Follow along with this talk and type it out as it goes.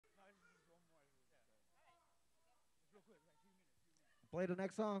Play the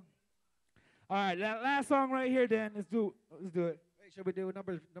next song. All right, that last song right here, Dan. Let's do it. Wait, should we do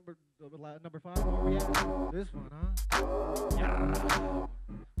number 5? Where we at? This one, huh? Yeah.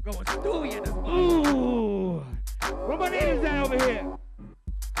 Going Stewie in this. Ooh. Where my natives at over here?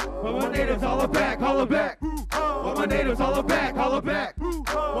 Where my natives holler back, holler back. Where my natives holler back, holler back.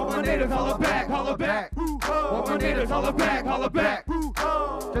 Where my natives holler back, holler back. Where my natives holler back, holler back.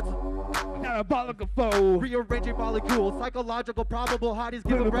 Diabolical foe. Rearranging molecules, psychological, probable hotties,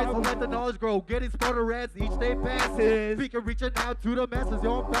 giving rise to let the knowledge grow. Getting smarter as each day passes. Speaking, reaching out to the masses.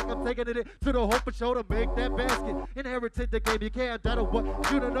 Yo, I'm back, I'm taking it to the hope for show to make that basket. Inherited the game, you can't doubt it. What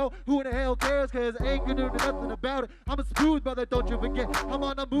you don't know, who in the hell cares? Cause ain't gonna do nothing about it. I'm a smooth brother, don't you forget. I'm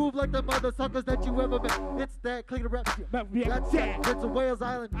on the move like the mother suckers that you ever met. It's that clean rap. That's it. It's a Wales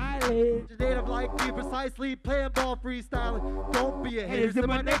Island. Native like me, precisely playing ball freestyling. Don't be a hater. It's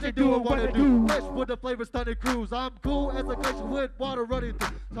my nature doing what I do. Flesh with the flavor stunning cruise. I'm cool as a glacier with water running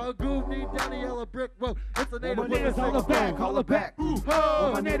through. So groove me down the yellow brick road. It's a native with a holler back, holler back.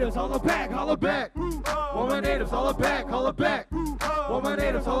 Oh, my natives holler back, holler back. Oh, my natives holler back, holler back. Oh, my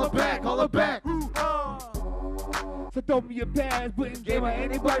natives holler back, holler back. So throw me a pass, putting game on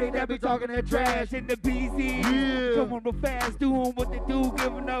anybody that be talking that trash in the BZ. Yeah. Coming real fast, doing what they do,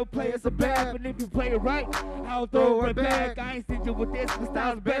 giving out players a back. And if you play it right, I'll throw it back. I ain't stingy with this, my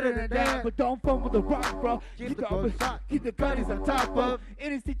style's better than that. But don't fumble the rock, bro. Keep the gunnies on top of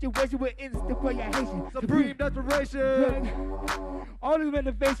any situation with instant variation. Supreme desperation. All the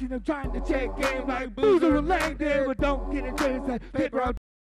renovations, I'm trying to check game like Boozer and Langdon. But don't get it, it's like paper out.